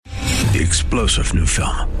The explosive new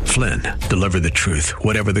film, Flynn, deliver the truth,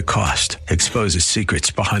 whatever the cost, exposes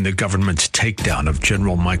secrets behind the government's takedown of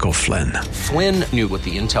General Michael Flynn. Flynn knew what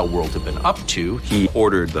the intel world had been up to. He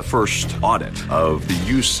ordered the first audit of the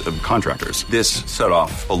use of contractors. This set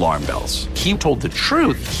off alarm bells. He told the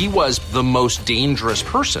truth. He was the most dangerous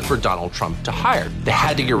person for Donald Trump to hire. They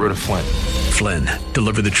had to get rid of Flynn. Flynn,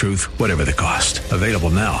 deliver the truth, whatever the cost. Available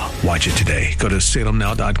now. Watch it today. Go to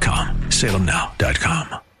salemnow.com.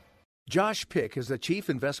 salemnow.com. Josh Pick is the Chief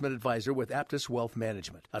Investment Advisor with Aptus Wealth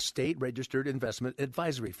Management, a state-registered investment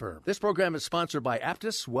advisory firm. This program is sponsored by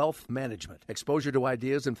Aptus Wealth Management. Exposure to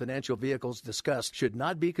ideas and financial vehicles discussed should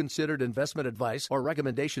not be considered investment advice or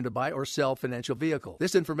recommendation to buy or sell financial vehicle.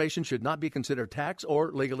 This information should not be considered tax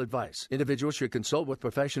or legal advice. Individuals should consult with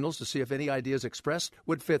professionals to see if any ideas expressed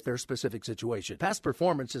would fit their specific situation. Past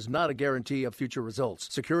performance is not a guarantee of future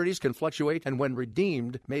results. Securities can fluctuate and when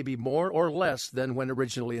redeemed may be more or less than when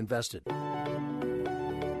originally invested.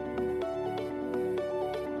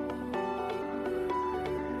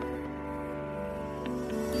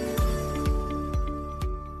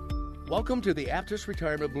 Welcome to the Aptus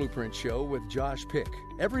Retirement Blueprint Show with Josh Pick.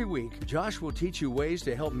 Every week, Josh will teach you ways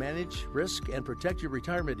to help manage, risk, and protect your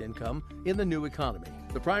retirement income in the new economy.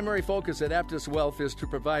 The primary focus at Aptus Wealth is to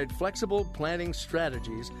provide flexible planning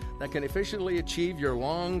strategies that can efficiently achieve your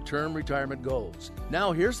long-term retirement goals.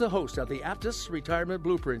 Now, here's the host of the Aptus Retirement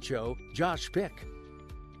Blueprint Show, Josh Pick.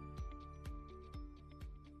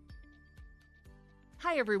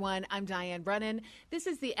 Hi, everyone. I'm Diane Brennan. This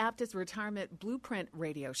is the Aptus Retirement Blueprint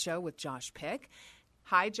radio show with Josh Pick.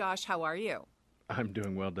 Hi, Josh. How are you? I'm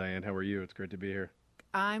doing well, Diane. How are you? It's great to be here.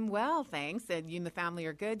 I'm well, thanks. And you and the family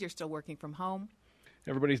are good? You're still working from home?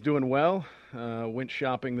 Everybody's doing well. Went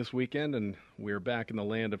shopping this weekend, and we're back in the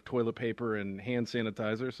land of toilet paper and hand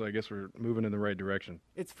sanitizer, so I guess we're moving in the right direction.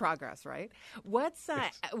 It's progress, right? What's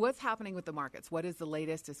happening with the markets? What is the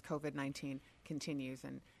latest as COVID-19 continues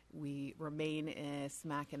and we remain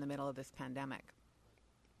smack in the middle of this pandemic?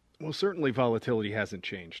 Well, certainly volatility hasn't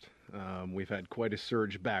changed. We've had quite a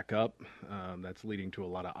surge back up. That's leading to a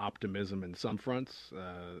lot of optimism in some fronts.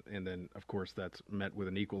 And then, of course, that's met with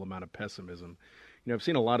an equal amount of pessimism. You know, I've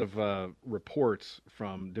seen a lot of reports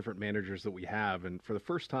from different managers that we have. And for the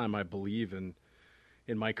first time, I believe in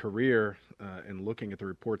my career and looking at the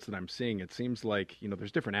reports that I'm seeing, it seems like,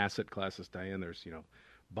 there's different asset classes, Diane. There's,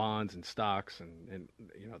 bonds and stocks and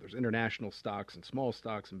there's international stocks and small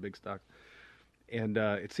stocks and big stocks. And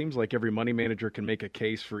it seems like every money manager can make a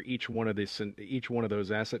case for each one of those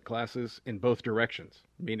asset classes in both directions,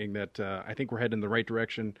 meaning that I think we're heading in the right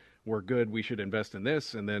direction. We're good. We should invest in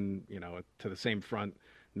this. And then, to the same front,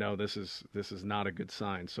 no, this is not a good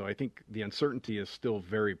sign. So I think the uncertainty is still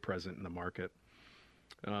very present in the market.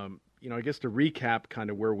 I guess to recap kind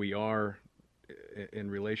of where we are in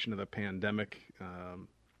relation to the pandemic,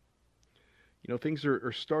 things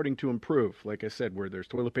are starting to improve. Like I said, where there's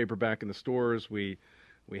toilet paper back in the stores, we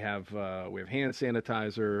have hand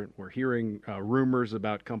sanitizer. We're hearing rumors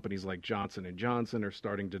about companies like Johnson & Johnson are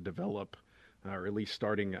starting to develop, or at least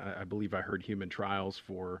starting, I believe I heard human trials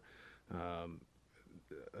for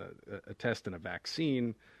a test and a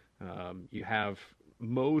vaccine. You have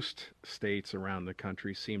most states around the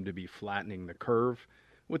country seem to be flattening the curve,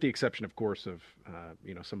 with the exception, of course, of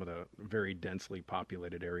some of the very densely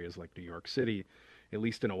populated areas like New York City. At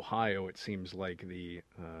least in Ohio, it seems like the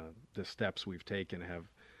steps we've taken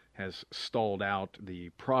has stalled out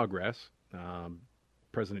the progress.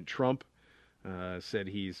 President Trump said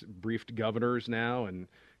he's briefed governors now, and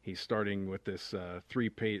he's starting with this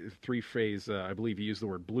three-phase, I believe he used the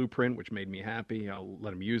word blueprint, which made me happy. I'll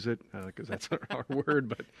let him use it because that's our word.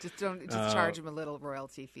 But just charge him a little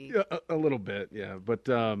royalty fee. A little bit, yeah. But,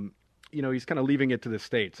 he's kind of leaving it to the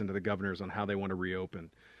states and to the governors on how they want to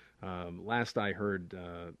reopen. Last I heard,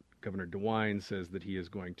 Governor DeWine says that he is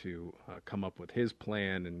going to come up with his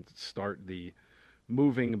plan and start the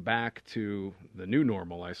moving back to the new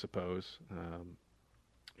normal, I suppose,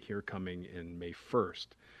 here coming in May 1st.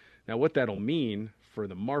 Now, what that'll mean for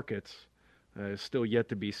the markets is still yet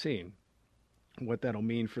to be seen. What that'll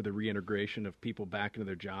mean for the reintegration of people back into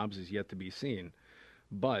their jobs is yet to be seen.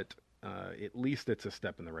 But at least it's a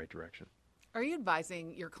step in the right direction. Are you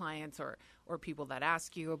advising your clients or people that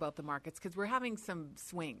ask you about the markets? Because we're having some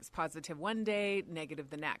swings, positive one day, negative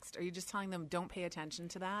the next. Are you just telling them don't pay attention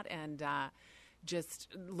to that and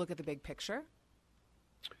just look at the big picture?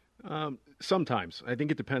 Sometimes. I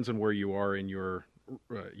think it depends on where you are in your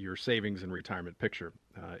savings and retirement picture.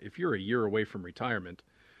 If you're a year away from retirement,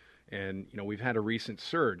 and we've had a recent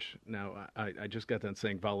surge. Now, I just got done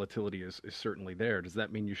saying volatility is certainly there. Does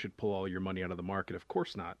that mean you should pull all your money out of the market? Of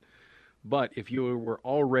course not. But if you were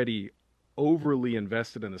already overly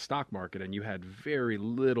invested in the stock market and you had very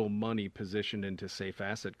little money positioned into safe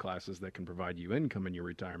asset classes that can provide you income in your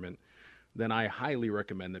retirement, then I highly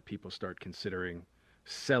recommend that people start considering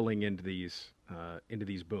selling into these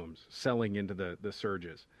booms, selling into the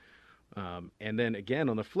surges. And then again,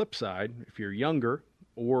 on the flip side, if you're younger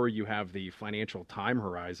or you have the financial time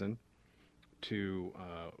horizon to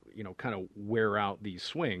kind of wear out these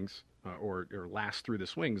swings or last through the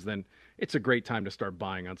swings, then it's a great time to start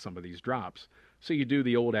buying on some of these drops. So you do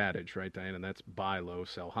the old adage, right, Diane? And that's buy low,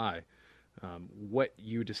 sell high. What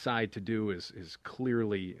you decide to do is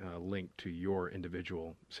clearly linked to your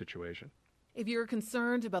individual situation. If you're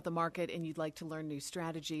concerned about the market and you'd like to learn new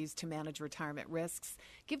strategies to manage retirement risks,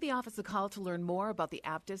 give the office a call to learn more about the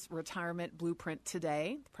Aptus Retirement Blueprint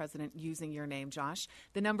today. The president using your name, Josh.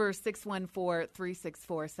 The number is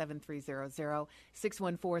 614-364-7300,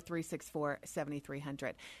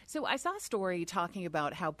 614-364-7300. So I saw a story talking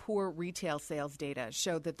about how poor retail sales data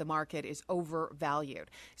showed that the market is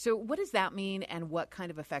overvalued. So what does that mean, and what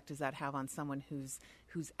kind of effect does that have on someone who's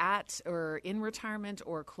at or in retirement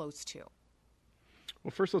or close to? Well,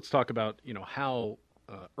 first let's talk about, how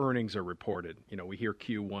earnings are reported. We hear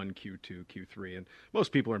Q1, Q2, Q3, and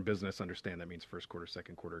most people in business understand that means first quarter,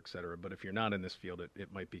 second quarter, et cetera. But if you're not in this field,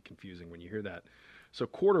 it might be confusing when you hear that. So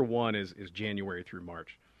quarter one is January through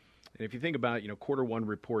March. And if you think about it, quarter one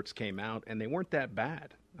reports came out and they weren't that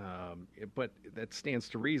bad. But that stands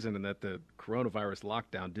to reason in that the coronavirus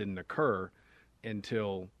lockdown didn't occur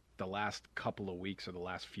until the last couple of weeks or the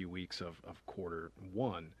last few weeks of quarter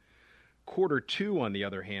one. Quarter two, on the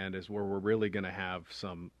other hand, is where we're really going to have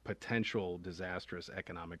some potential disastrous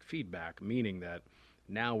economic feedback, meaning that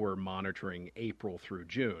now we're monitoring April through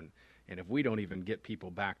June. And if we don't even get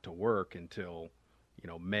people back to work until,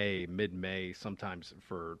 May, mid-May, sometimes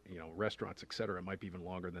for, restaurants, et cetera, it might be even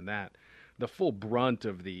longer than that, the full brunt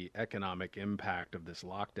of the economic impact of this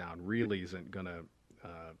lockdown really isn't going to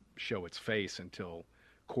show its face until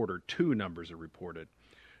quarter two numbers are reported.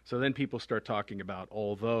 So then people start talking about,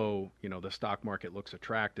 although, the stock market looks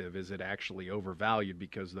attractive, is it actually overvalued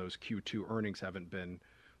because those Q2 earnings haven't been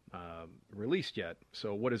released yet?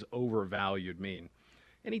 So what does overvalued mean?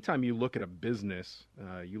 Anytime you look at a business,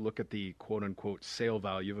 you look at the quote-unquote sale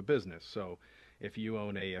value of a business. So if you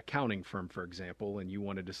own a accounting firm, for example, and you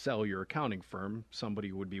wanted to sell your accounting firm,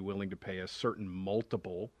 somebody would be willing to pay a certain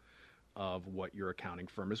multiple of what your accounting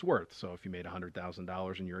firm is worth. So if you made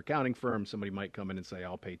 $100,000 in your accounting firm, somebody might come in and say,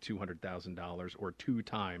 I'll pay $200,000 or 2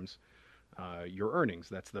 times your earnings.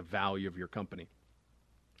 That's the value of your company.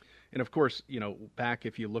 And of course,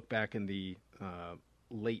 if you look back in the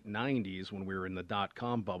late 90s when we were in the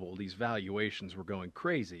dot-com bubble, these valuations were going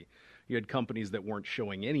crazy. You had companies that weren't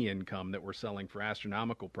showing any income that were selling for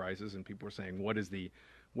astronomical prices, and people were saying, what is the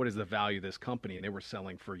value of this company? And they were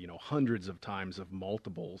selling for, hundreds of times of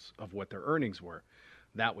multiples of what their earnings were.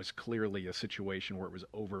 That was clearly a situation where it was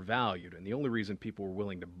overvalued. And the only reason people were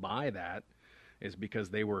willing to buy that is because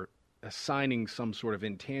they were assigning some sort of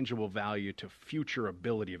intangible value to future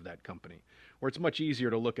ability of that company. Where it's much easier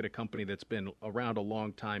to look at a company that's been around a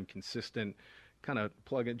long time, consistent, kind of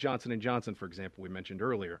plug in Johnson & Johnson, for example, we mentioned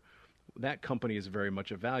earlier. That company is very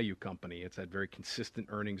much a value company. It's had very consistent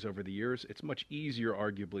earnings over the years. It's much easier,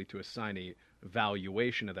 arguably, to assign a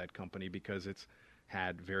valuation of that company because it's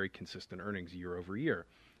had very consistent earnings year over year.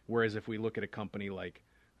 Whereas if we look at a company like,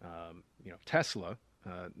 Tesla,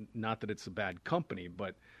 not that it's a bad company,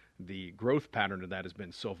 but the growth pattern of that has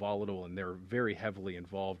been so volatile, and they're very heavily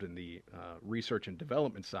involved in the research and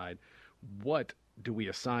development side. What do we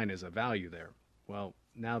assign as a value there? Well,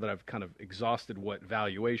 now that I've kind of exhausted what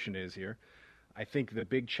valuation is here, I think the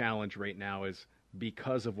big challenge right now is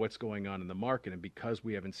because of what's going on in the market and because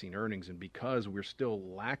we haven't seen earnings and because we're still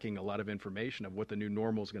lacking a lot of information of what the new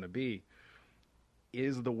normal is going to be,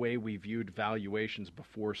 is the way we viewed valuations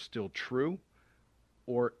before still true?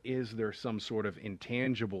 Or is there some sort of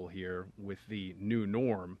intangible here with the new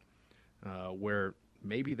norm where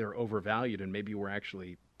maybe they're overvalued and maybe we're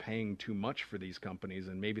actually paying too much for these companies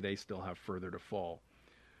and maybe they still have further to fall?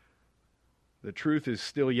 The truth is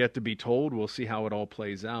still yet to be told. We'll see how it all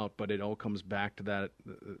plays out, but it all comes back to that,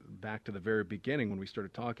 back to the very beginning when we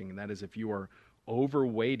started talking, and that is if you are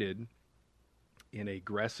overweighted in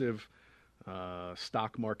aggressive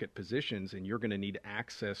stock market positions and you're going to need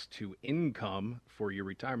access to income for your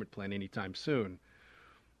retirement plan anytime soon,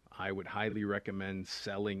 I would highly recommend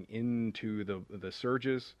selling into the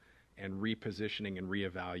surges and repositioning and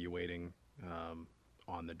reevaluating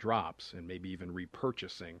on the drops and maybe even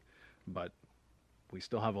repurchasing. But we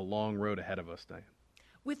still have a long road ahead of us, Diane.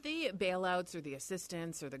 With the bailouts or the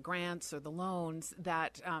assistance or the grants or the loans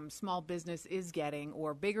that small business is getting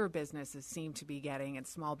or bigger businesses seem to be getting and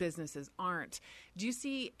small businesses aren't, do you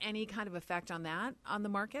see any kind of effect on that on the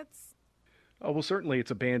markets? Oh, well, certainly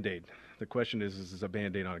it's a Band-Aid. The question is a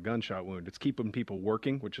Band-Aid on a gunshot wound? It's keeping people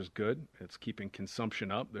working, which is good. It's keeping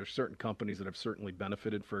consumption up. There's certain companies that have certainly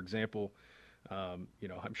benefited. For example, I'm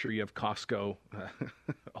sure you have Costco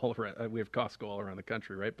all around. We have Costco all around the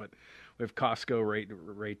country, right? But we have Costco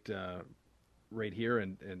right here,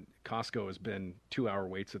 and Costco has been 2-hour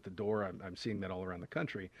waits at the door. I'm seeing that all around the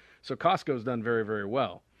country. So Costco's done very, very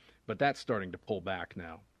well, but that's starting to pull back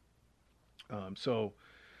now.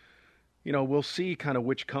 We'll see kind of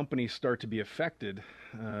which companies start to be affected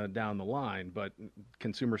down the line, but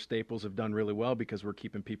consumer staples have done really well because we're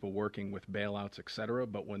keeping people working with bailouts, et cetera.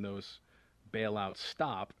 But when those bailouts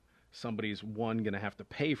stop, somebody's going to have to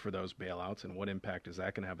pay for those bailouts, and what impact is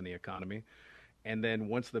that going to have on the economy? And then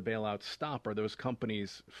once the bailouts stop, are those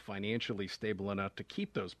companies financially stable enough to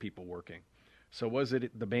keep those people working? So was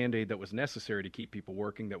it the Band-Aid that was necessary to keep people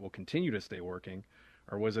working that will continue to stay working,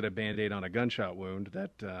 or was it a Band-Aid on a gunshot wound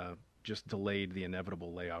that just delayed the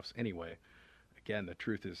inevitable layoffs anyway? Again, the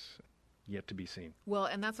truth is yet to be seen. Well,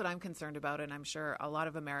 and that's what I'm concerned about, and I'm sure a lot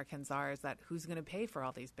of Americans are, is that who's going to pay for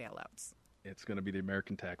all these bailouts? It's going to be the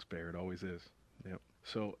American taxpayer. It always is. Yep.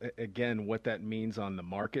 So again, what that means on the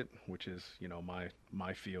market, which is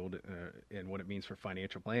my field, and what it means for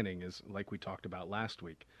financial planning is, like we talked about last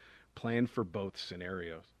week, plan for both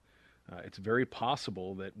scenarios. It's very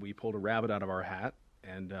possible that we pulled a rabbit out of our hat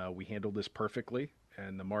and we handled this perfectly,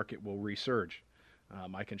 and the market will resurge.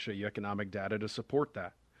 I can show you economic data to support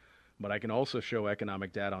that, but I can also show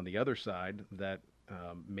economic data on the other side that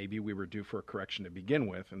maybe we were due for a correction to begin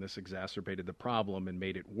with, and this exacerbated the problem and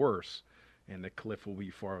made it worse, and the cliff will be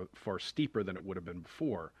far, far steeper than it would have been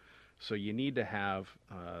before. So you need to have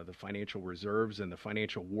the financial reserves and the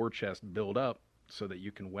financial war chest build up so that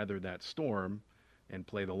you can weather that storm and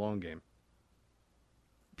play the long game.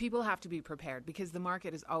 People have to be prepared because the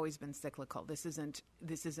market has always been cyclical. This isn't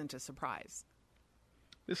a surprise.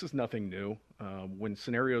 This is nothing new. When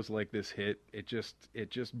scenarios like this hit, it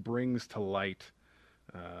just brings to light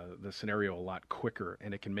the scenario a lot quicker,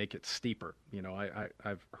 and it can make it steeper.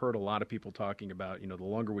 I've heard a lot of people talking about, the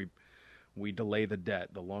longer we delay the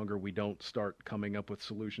debt, the longer we don't start coming up with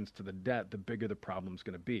solutions to the debt, the bigger the problem's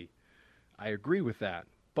going to be. I agree with that,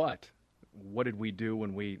 but what did we do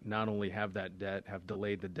when we not only have that debt, have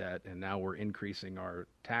delayed the debt, and now we're increasing our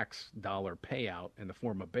tax dollar payout in the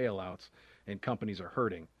form of bailouts, and companies are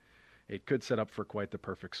hurting? It could set up for quite the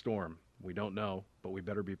perfect storm. We don't know, but we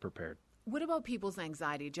better be prepared. What about people's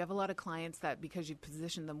anxiety? Do you have a lot of clients that because you've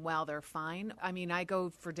positioned them well, they're fine? I mean, I go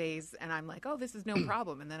for days and I'm like, oh, this is no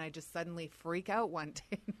problem. And then I just suddenly freak out one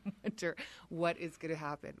day and wonder what is going to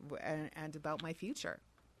happen and about my future.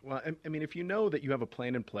 Well, I mean, if you know that you have a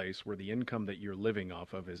plan in place where the income that you're living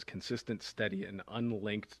off of is consistent, steady, and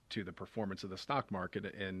unlinked to the performance of the stock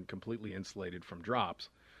market and completely insulated from drops,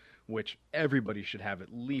 which everybody should have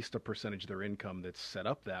at least a percentage of their income that's set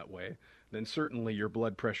up that way, then certainly your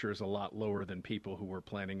blood pressure is a lot lower than people who were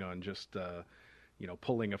planning on just,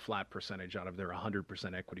 pulling a flat percentage out of their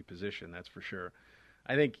 100% equity position. That's for sure.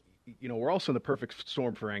 I think, we're also in the perfect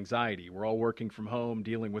storm for anxiety. We're all working from home,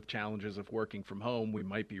 dealing with challenges of working from home. We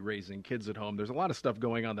might be raising kids at home. There's a lot of stuff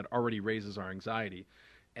going on that already raises our anxiety.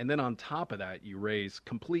 And then on top of that, you raise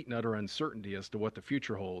complete and utter uncertainty as to what the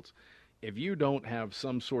future holds. If you don't have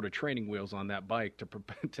some sort of training wheels on that bike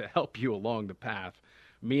to help you along the path,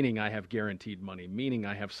 meaning I have guaranteed money, meaning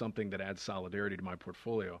I have something that adds solidarity to my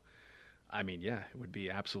portfolio, I mean, yeah, it would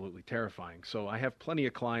be absolutely terrifying. So I have plenty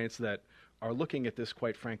of clients that are looking at this,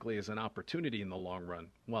 quite frankly, as an opportunity in the long run.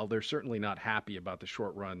 While they're certainly not happy about the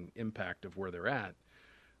short-run impact of where they're at,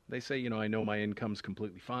 they say, I know my income's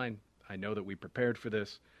completely fine. I know that we prepared for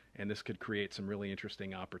this, and this could create some really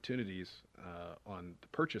interesting opportunities on the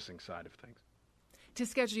purchasing side of things. To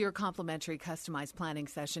schedule your complimentary customized planning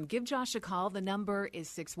session, give Josh a call. The number is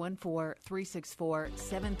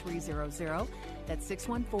 614-364-7300. That's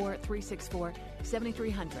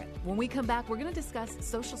 614-364-7300. When we come back, we're going to discuss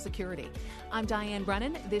Social Security. I'm Diane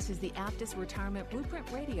Brennan. This is the Aptus Retirement Blueprint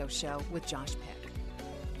Radio Show with Josh Pick.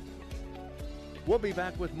 We'll be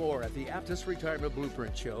back with more at the Aptus Retirement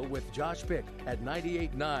Blueprint Show with Josh Pick at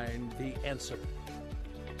 98.9 The Answer.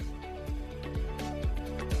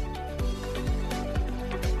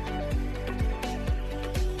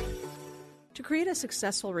 To create a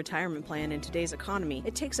successful retirement plan in today's economy,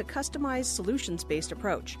 it takes a customized, solutions-based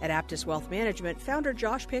approach. At Aptus Wealth Management, founder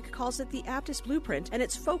Josh Pick calls it the Aptus Blueprint, and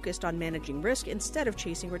it's focused on managing risk instead of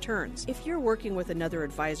chasing returns. If you're working with another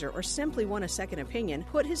advisor or simply want a second opinion,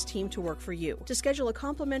 put his team to work for you. To schedule a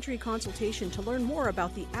complimentary consultation to learn more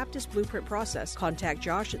about the Aptus Blueprint process, contact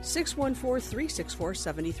Josh at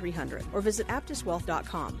 614-364-7300 or visit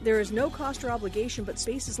aptuswealth.com. There is no cost or obligation, but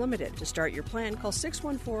space is limited. To start your plan, call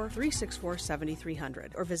 614-364-7300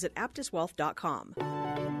 or visit aptuswealth.com.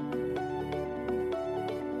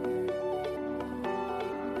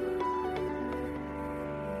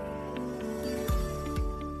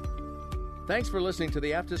 Thanks for listening to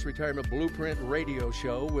the Aptus Retirement Blueprint radio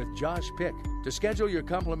show with Josh Pick. To schedule your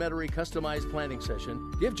complimentary customized planning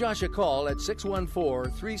session, give Josh a call at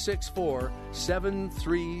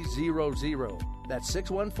 614-364-7300. That's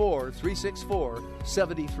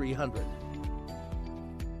 614-364-7300.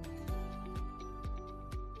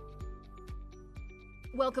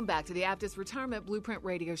 Welcome back to the Aptus Retirement Blueprint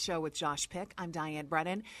radio show with Josh Pick. I'm Diane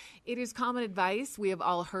Brennan. It is common advice. We have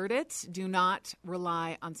all heard it. Do not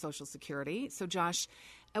rely on Social Security. So, Josh,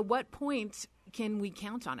 at what point can we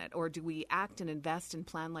count on it? Or do we act and invest and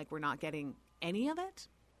plan like we're not getting any of it?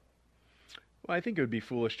 Well, I think it would be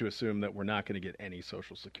foolish to assume that we're not going to get any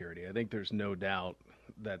Social Security. I think there's no doubt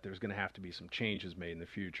that there's going to have to be some changes made in the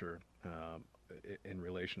future in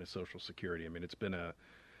relation to Social Security. I mean, it's been a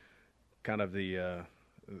kind of the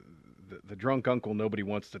drunk uncle nobody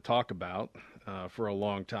wants to talk about for a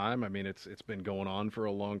long time. I mean, it's been going on for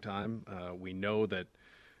a long time. We know that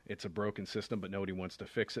it's a broken system, but nobody wants to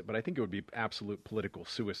fix it. But I think it would be absolute political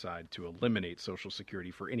suicide to eliminate Social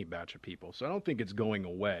Security for any batch of people. So I don't think it's going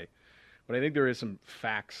away. But I think there is some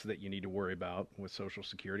facts that you need to worry about with Social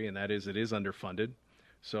Security, and that is it is underfunded.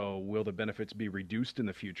 So will the benefits be reduced in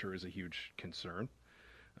the future is a huge concern.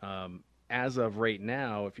 As of right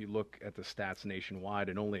now, if you look at the stats nationwide,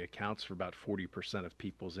 it only accounts for about 40% of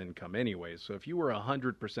people's income anyway. So if you were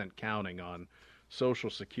 100% counting on Social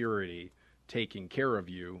Security taking care of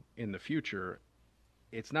you in the future,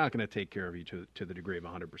 it's not going to take care of you to the degree of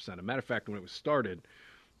 100%. As a matter of fact, when it was started,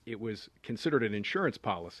 it was considered an insurance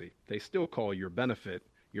policy. They still call your benefit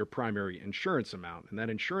your primary insurance amount. And that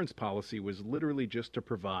insurance policy was literally just to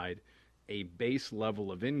provide a base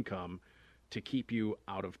level of income to keep you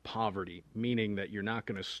out of poverty, meaning that you're not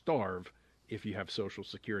going to starve if you have Social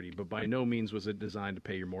Security. But by no means was it designed to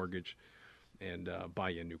pay your mortgage and buy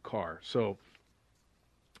you a new car. So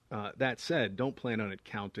that said, don't plan on it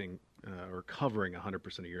counting or covering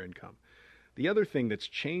 100% of your income. The other thing that's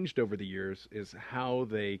changed over the years is how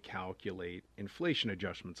they calculate inflation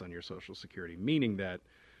adjustments on your Social Security, meaning that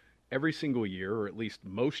every single year, or at least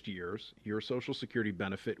most years, your Social Security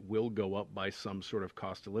benefit will go up by some sort of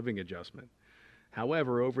cost of living adjustment.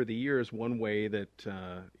 However, over the years, one way that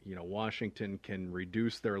Washington can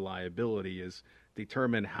reduce their liability is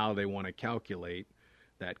determine how they want to calculate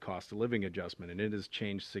that cost of living adjustment, and it has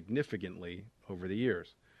changed significantly over the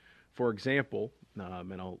years. For example,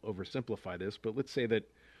 and I'll oversimplify this, but let's say that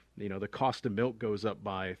the cost of milk goes up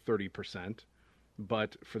by 30%,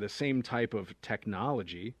 but for the same type of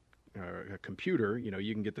technology, a computer,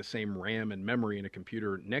 you can get the same RAM and memory in a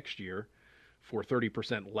computer next year for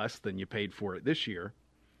 30% less than you paid for it this year.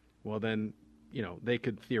 Well, then, they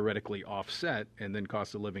could theoretically offset, and then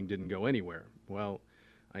cost of living didn't go anywhere. Well,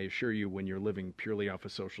 I assure you, when you're living purely off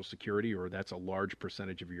of Social Security, or that's a large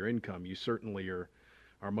percentage of your income, you certainly are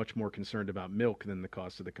much more concerned about milk than the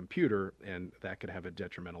cost of the computer, and that could have a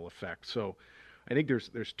detrimental effect. So I think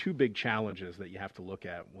there's two big challenges that you have to look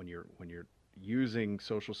at when you're using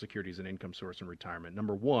Social Security as an income source in retirement.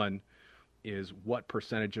 Number one is, what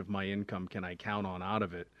percentage of my income can I count on out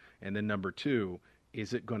of it? And then number two,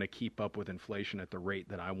 is it going to keep up with inflation at the rate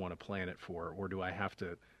that I want to plan it for, or do I have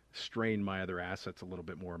to strain my other assets a little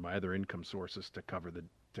bit more, my other income sources, to cover the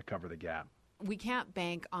gap? We can't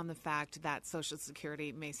bank on the fact that Social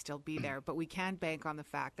Security may still be there, but we can bank on the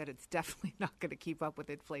fact that it's definitely not going to keep up with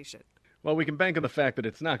inflation. Well, we can bank on the fact that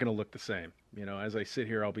it's not going to look the same. As I sit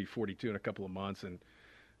here, I'll be 42 in a couple of months, and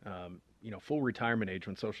full retirement age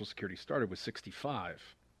when Social Security started was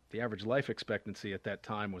 65. The average life expectancy at that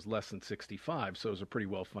time was less than 65, so it was a pretty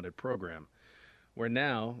well-funded program. Where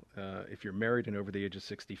now, if you're married and over the age of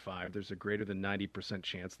 65, there's a greater than 90%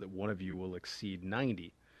 chance that one of you will exceed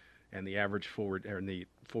 90. And the average full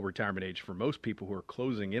retirement age for most people who are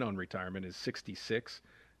closing in on retirement is 66,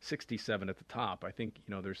 67 at the top. I think,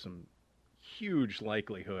 there's some huge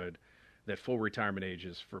likelihood that full retirement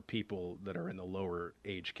ages for people that are in the lower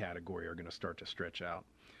age category are going to start to stretch out.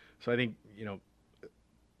 So I think,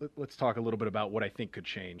 let's talk a little bit about what I think could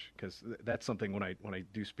change, because that's something when I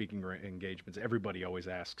do speaking engagements, everybody always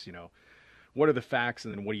asks, what are the facts,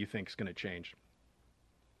 and then what do you think is going to change?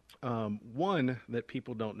 One that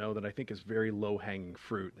people don't know that I think is very low-hanging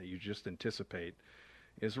fruit that you just anticipate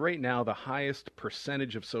is right now the highest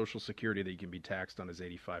percentage of Social Security that you can be taxed on is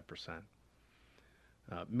 85%.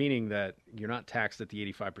 Meaning that you're not taxed at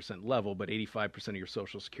the 85% level, but 85% of your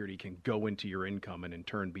Social Security can go into your income and in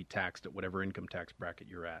turn be taxed at whatever income tax bracket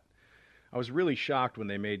you're at. I was really shocked when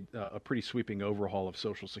they made a pretty sweeping overhaul of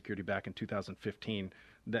Social Security back in 2015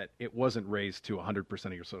 that it wasn't raised to 100%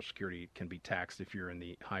 of your Social Security can be taxed if you're in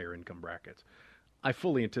the higher income brackets. I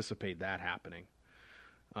fully anticipate that happening.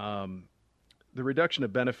 The reduction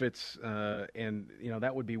of benefits, and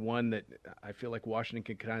that would be one that I feel like Washington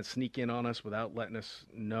can kind of sneak in on us without letting us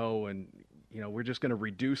know, and we're just going to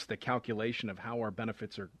reduce the calculation of how our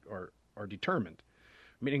benefits are determined,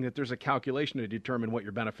 meaning that there's a calculation to determine what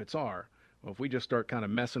your benefits are. Well, if we just start kind of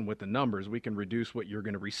messing with the numbers, we can reduce what you're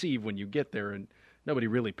going to receive when you get there, and nobody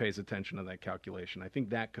really pays attention to that calculation. I think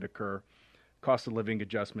that could occur. Cost of living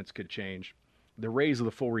adjustments could change. The raise of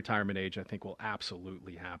the full retirement age, I think, will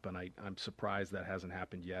absolutely happen. I'm surprised that hasn't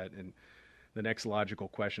happened yet. And the next logical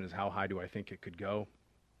question is, how high do I think it could go?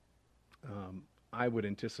 I would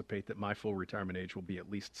anticipate that my full retirement age will be at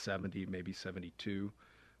least 70, maybe 72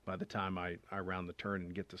 by the time I round the turn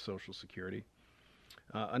and get to Social Security.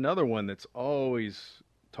 Another one that's always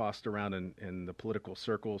tossed around in the political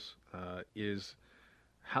circles is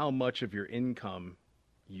how much of your income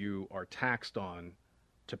you are taxed on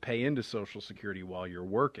to pay into Social Security while you're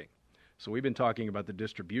working. So we've been talking about the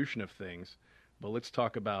distribution of things, but let's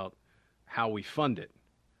talk about how we fund it,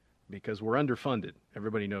 because we're underfunded.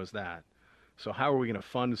 Everybody knows that. So how are we going to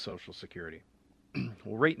fund Social Security?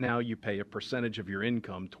 Well, right now you pay a percentage of your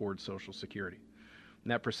income towards Social Security.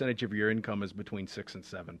 And that percentage of your income is between 6 and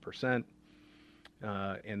 7%.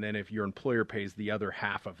 And then if your employer pays the other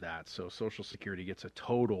half of that, so Social Security gets a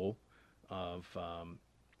total of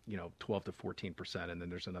 12 to 14%, and then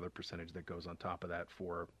there's another percentage that goes on top of that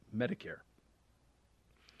for Medicare.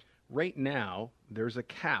 Right now, there's a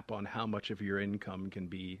cap on how much of your income can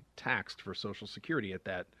be taxed for Social Security at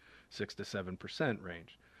that 6 to 7%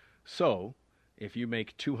 range. So if you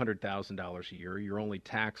make $200,000 a year, you're only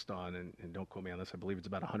taxed on, and don't quote me on this, I believe it's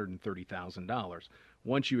about $130,000.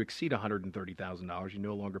 Once you exceed $130,000, you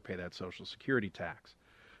no longer pay that Social Security tax.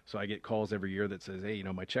 So I get calls every year that says, hey,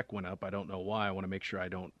 my check went up. I don't know why. I want to make sure I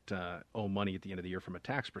don't owe money at the end of the year from a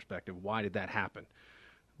tax perspective. Why did that happen?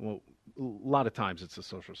 Well, a lot of times it's the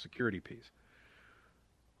Social Security piece.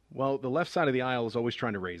 Well, the left side of the aisle is always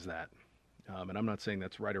trying to raise that. And I'm not saying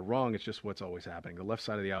that's right or wrong. It's just what's always happening. The left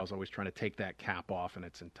side of the aisle is always trying to take that cap off in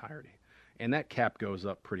its entirety. And that cap goes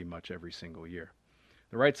up pretty much every single year.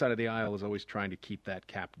 The right side of the aisle is always trying to keep that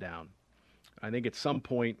cap down. I think at some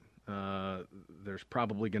point, there's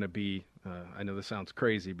probably going to be, I know this sounds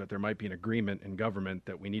crazy, but there might be an agreement in government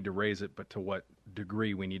that we need to raise it, but to what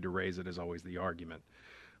degree we need to raise it is always the argument.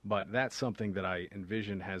 But that's something that I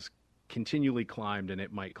envision has continually climbed, and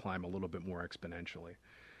it might climb a little bit more exponentially.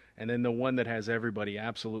 And then the one that has everybody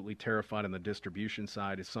absolutely terrified on the distribution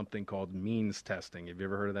side is something called means testing. Have you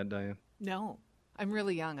ever heard of that, Diane? No. I'm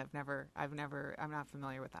really young. I'm not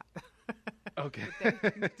familiar with that. Okay.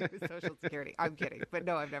 With Social Security. I'm kidding. But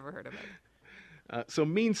no, I've never heard of it. So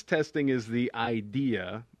means testing is the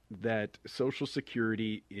idea that Social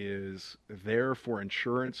Security is there for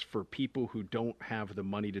insurance for people who don't have the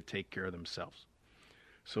money to take care of themselves.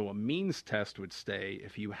 So a means test would say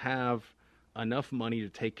if you have enough money to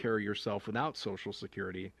take care of yourself without Social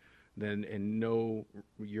Security, then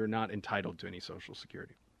you're not entitled to any Social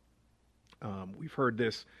Security. We've heard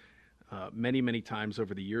this many, many times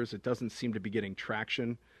over the years. It doesn't seem to be getting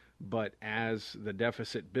traction, but as the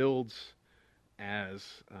deficit builds,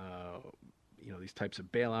 as these types of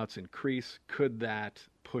bailouts increase, could that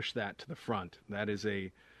push that to the front? That is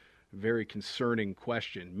a very concerning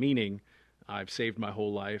question, meaning I've saved my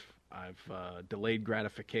whole life, I've delayed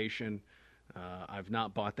gratification, I've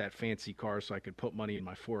not bought that fancy car so I could put money in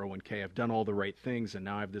my 401k. I've done all the right things, and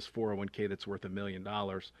now I have this 401k that's worth $1 million.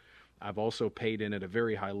 I've also paid in at a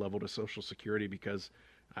very high level to Social Security because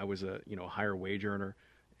I was a higher wage earner,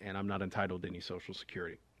 and I'm not entitled to any Social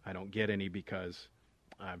Security. I don't get any because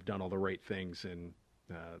I've done all the right things, and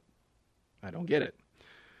I don't get it.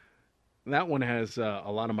 That one has a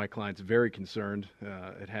lot of my clients very concerned.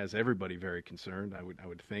 It has everybody very concerned, I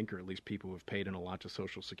would think, or at least people who have paid in a lot to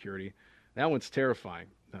Social Security. That one's terrifying.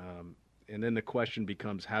 And then the question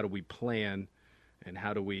becomes, how do we plan and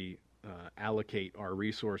how do we allocate our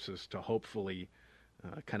resources to hopefully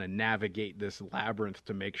kind of navigate this labyrinth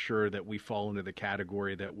to make sure that we fall into the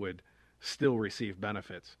category that would still receive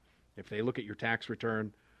benefits. If they look at your tax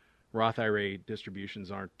return, Roth IRA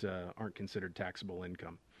distributions aren't considered taxable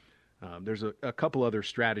income. There's a couple other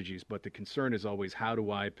strategies, but the concern is always, how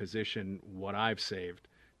do I position what I've saved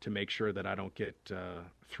to make sure that I don't get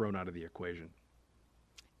thrown out of the equation?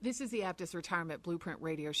 This is the Aptus Retirement Blueprint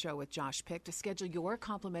radio show with Josh Pick. To schedule your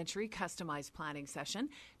complimentary customized planning session,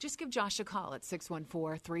 just give Josh a call at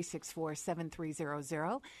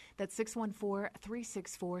 614-364-7300. That's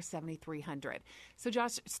 614-364-7300. So,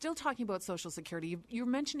 Josh, still talking about Social Security, you're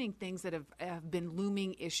mentioning things that have been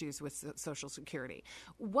looming issues with Social Security.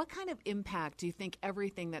 What kind of impact do you think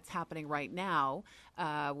everything that's happening right now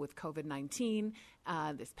with COVID-19,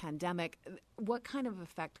 this pandemic, what kind of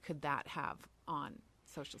effect could that have on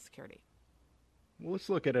Social Security? Well, let's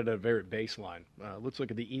look at it at a very baseline. Let's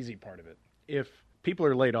look at the easy part of it. If people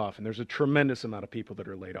are laid off, and there's a tremendous amount of people that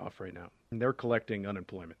are laid off right now, and they're collecting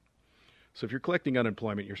unemployment. So if you're collecting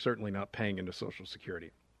unemployment, you're certainly not paying into Social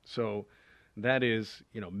Security. So that is,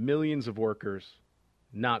 millions of workers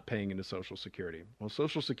not paying into Social Security. Well,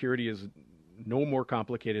 Social Security is no more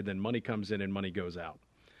complicated than money comes in and money goes out.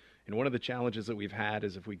 And one of the challenges that we've had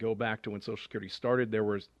is, if we go back to when Social Security started, there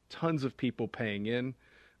was tons of people paying in,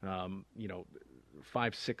 5,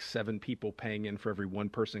 6, 7 people paying in for every one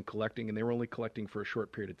person collecting, and they were only collecting for a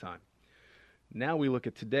short period of time. Now we look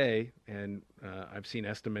at today, and I've seen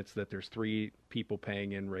estimates that there's 3 people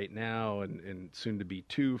paying in right now, and soon to be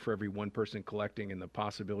 2 for every one person collecting, and the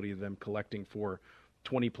possibility of them collecting for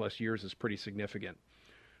 20 plus years is pretty significant.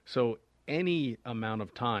 So any amount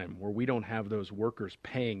of time where we don't have those workers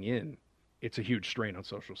paying in, it's a huge strain on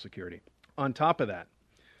Social Security. On top of that,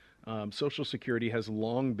 Social Security has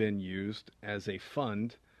long been used as a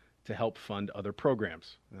fund to help fund other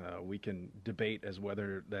programs. We can debate as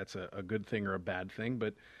whether that's a good thing or a bad thing,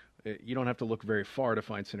 but you don't have to look very far to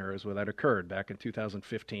find scenarios where that occurred. Back in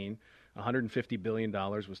 2015, $150 billion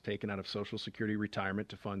was taken out of Social Security retirement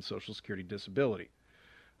to fund Social Security disability.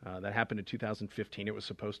 That happened in 2015. It was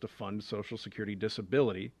supposed to fund Social Security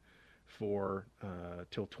disability for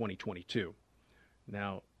till 2022.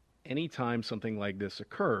 Now, anytime something like this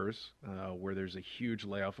occurs, where there's a huge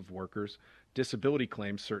layoff of workers, disability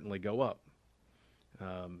claims certainly go up.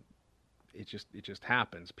 It just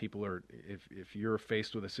happens. People are, if you're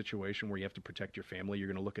faced with a situation where you have to protect your family, you're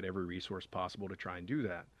going to look at every resource possible to try and do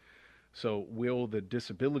that. So will the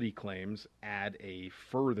disability claims add a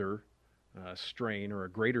further strain or a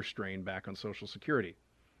greater strain back on Social Security?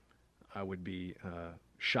 I would be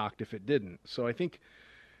shocked if it didn't. So I think,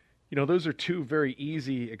 those are 2 very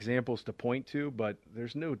easy examples to point to, but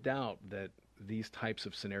there's no doubt that these types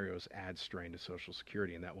of scenarios add strain to Social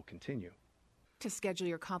Security, and that will continue. To schedule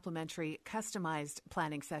your complimentary customized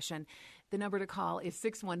planning session, the number to call is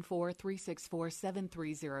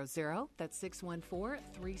 614-364-7300. That's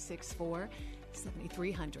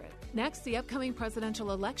 614-364-7300. Next, the upcoming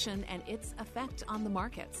presidential election and its effect on the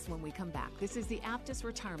markets when we come back. This is the Aptus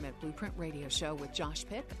Retirement Blueprint radio show with Josh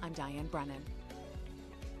Pick. I'm Diane Brennan.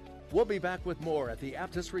 We'll be back with more at the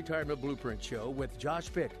Aptus Retirement Blueprint show with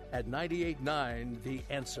Josh Pick at 98.9 The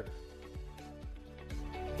Answer.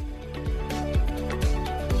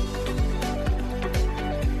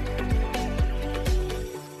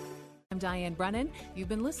 I'm Diane Brennan. You've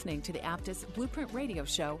been listening to the Aptus Blueprint radio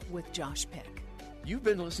show with Josh Pick. You've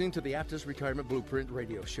been listening to the Aptus Retirement Blueprint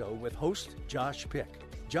radio show with host Josh Pick.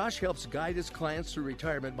 Josh helps guide his clients through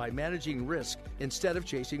retirement by managing risk instead of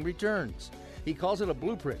chasing returns. He calls it a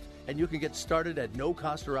blueprint, and you can get started at no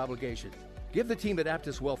cost or obligation. Give the team at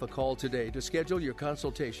Aptus Wealth a call today to schedule your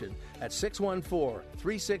consultation at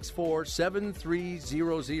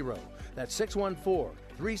 614-364-7300. That's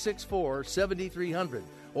 614-364-7300,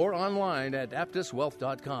 or online at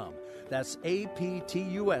aptuswealth.com. That's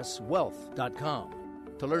APTUS wealth.com.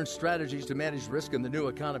 To learn strategies to manage risk in the new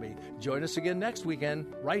economy, join us again next weekend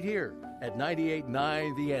right here at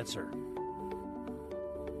 98.9 The Answer.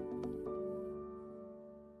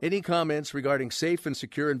 Any comments regarding safe and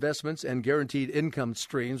secure investments and guaranteed income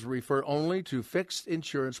streams refer only to fixed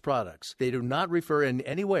insurance products. They do not refer in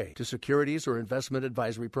any way to securities or investment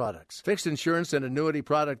advisory products. Fixed insurance and annuity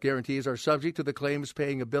product guarantees are subject to the claims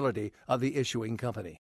paying ability of the issuing company.